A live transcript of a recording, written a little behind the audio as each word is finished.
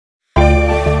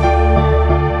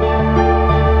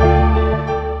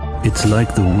It's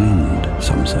like the wind,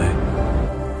 some say,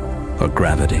 or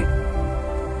gravity.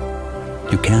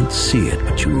 You can't see it,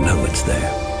 but you know it's there.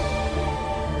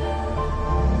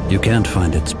 You can't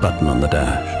find its button on the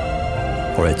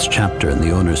dash, or its chapter in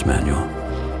the owner's manual.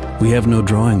 We have no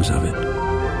drawings of it.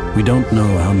 We don't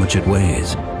know how much it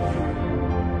weighs.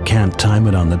 Can't time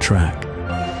it on the track.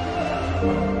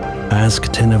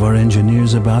 Ask 10 of our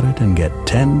engineers about it and get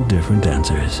 10 different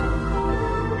answers.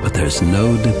 But there's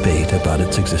no debate about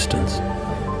its existence.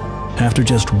 After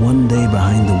just one day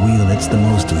behind the wheel, it's the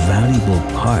most valuable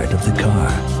part of the car.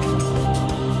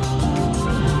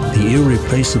 The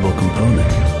irreplaceable component.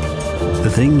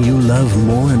 The thing you love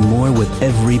more and more with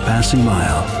every passing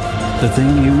mile. The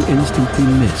thing you instantly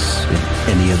miss in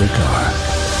any other car.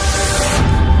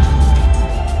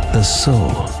 The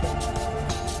soul.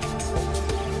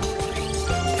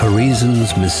 For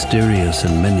reasons mysterious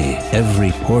and many,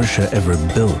 every Porsche ever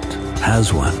built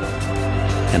has one,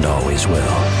 and always will.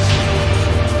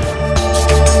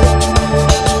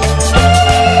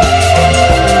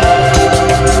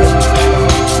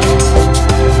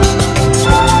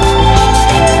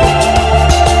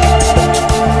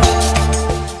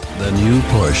 The new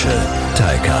Porsche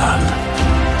Taycan.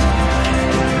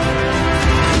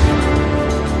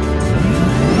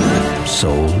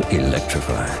 Soul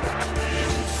electrified.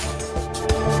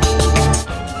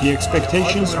 The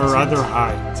expectations are rather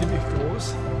high.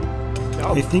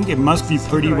 I think it must be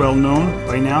pretty well known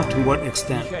by now to what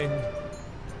extent.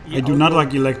 I do not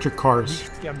like electric cars,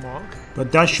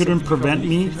 but that shouldn't prevent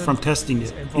me from testing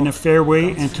it in a fair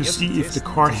way and to see if the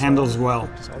car handles well.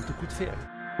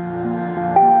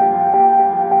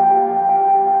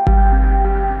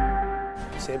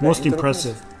 Most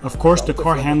impressive. Of course, the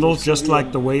car handles just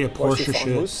like the way a Porsche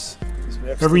should.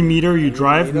 Every meter you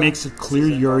drive makes it clear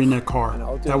you're in a car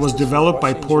that was developed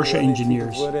by Porsche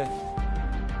engineers.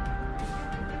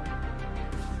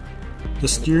 The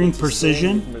steering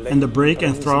precision and the brake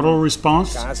and throttle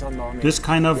response, this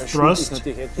kind of thrust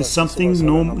is something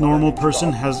no normal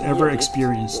person has ever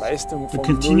experienced. The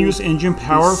continuous engine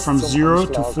power from 0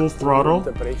 to full throttle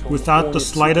without the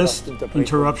slightest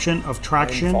interruption of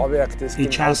traction, a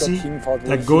chassis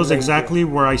that goes exactly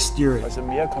where I steer it.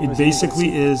 It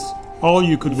basically is all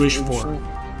you could wish for.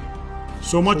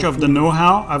 So much of the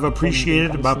know-how I've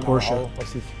appreciated about Porsche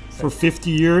for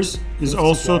 50 years is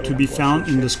also to be found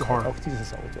in this car.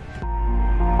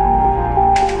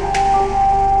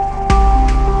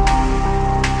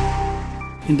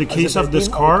 In the case of this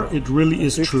car, it really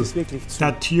is true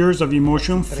that tears of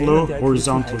emotion flow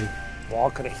horizontally.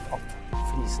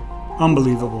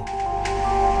 Unbelievable.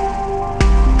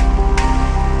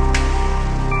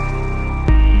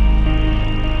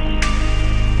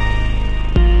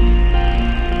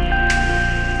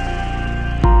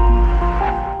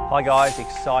 Hi guys,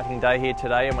 exciting day here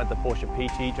today. I'm at the Porsche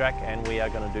PT track and we are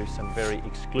going to do some very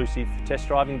exclusive test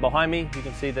driving. Behind me you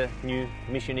can see the new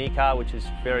Mission E car, which is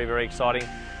very, very exciting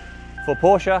for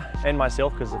Porsche and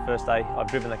myself because it's the first day I've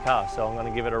driven the car. So I'm going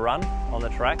to give it a run on the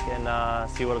track and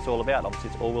see what it's all about. Obviously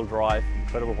it's all-wheel drive,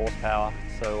 incredible horsepower,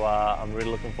 so I'm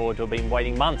really looking forward to it. I've been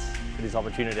waiting months for this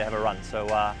opportunity to have a run, so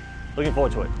looking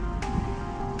forward to it.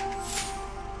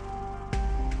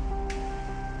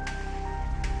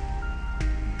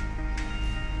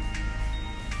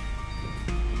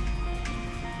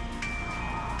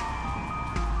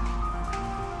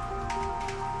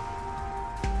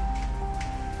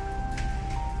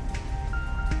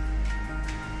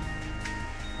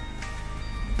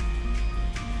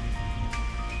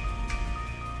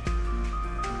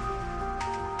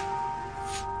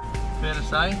 Fair to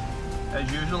say,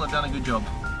 as usual, they've done a good job.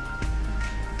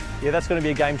 Yeah, that's going to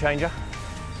be a game changer.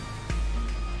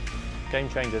 Game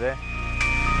changer there.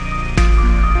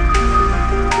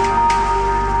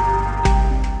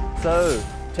 So,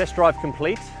 test drive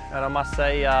complete, and I must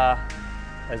say,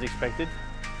 as expected,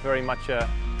 very much a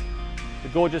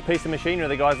gorgeous piece of machinery.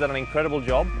 The guys done an incredible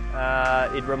job.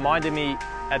 It reminded me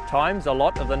at times a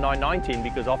lot of the 919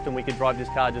 because often we could drive this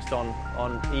car just on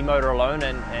e-motor alone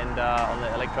and on the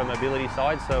electromobility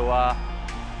side. So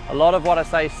a lot of what I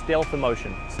say is stealth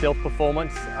emotion, stealth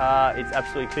performance. It's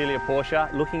absolutely clearly a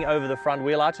Porsche. Looking over the front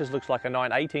wheel arches looks like a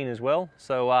 918 as well.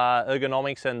 So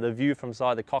ergonomics and the view from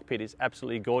side the cockpit is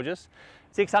absolutely gorgeous.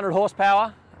 600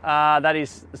 horsepower. That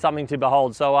is something to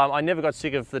behold. So I never got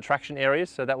sick of the traction areas,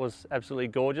 so that was absolutely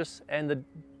gorgeous. And the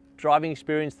driving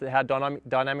experience, how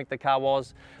dynamic the car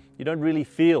was, you don't really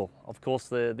feel. Of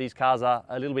course, these cars are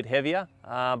a little bit heavier,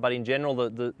 but in general,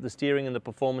 the steering and the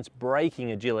performance,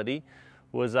 braking agility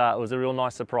was a real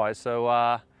nice surprise.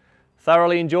 So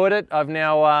thoroughly enjoyed it. I've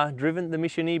now driven the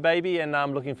Mission E baby, and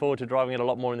I'm looking forward to driving it a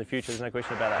lot more in the future. There's no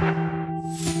question about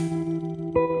that.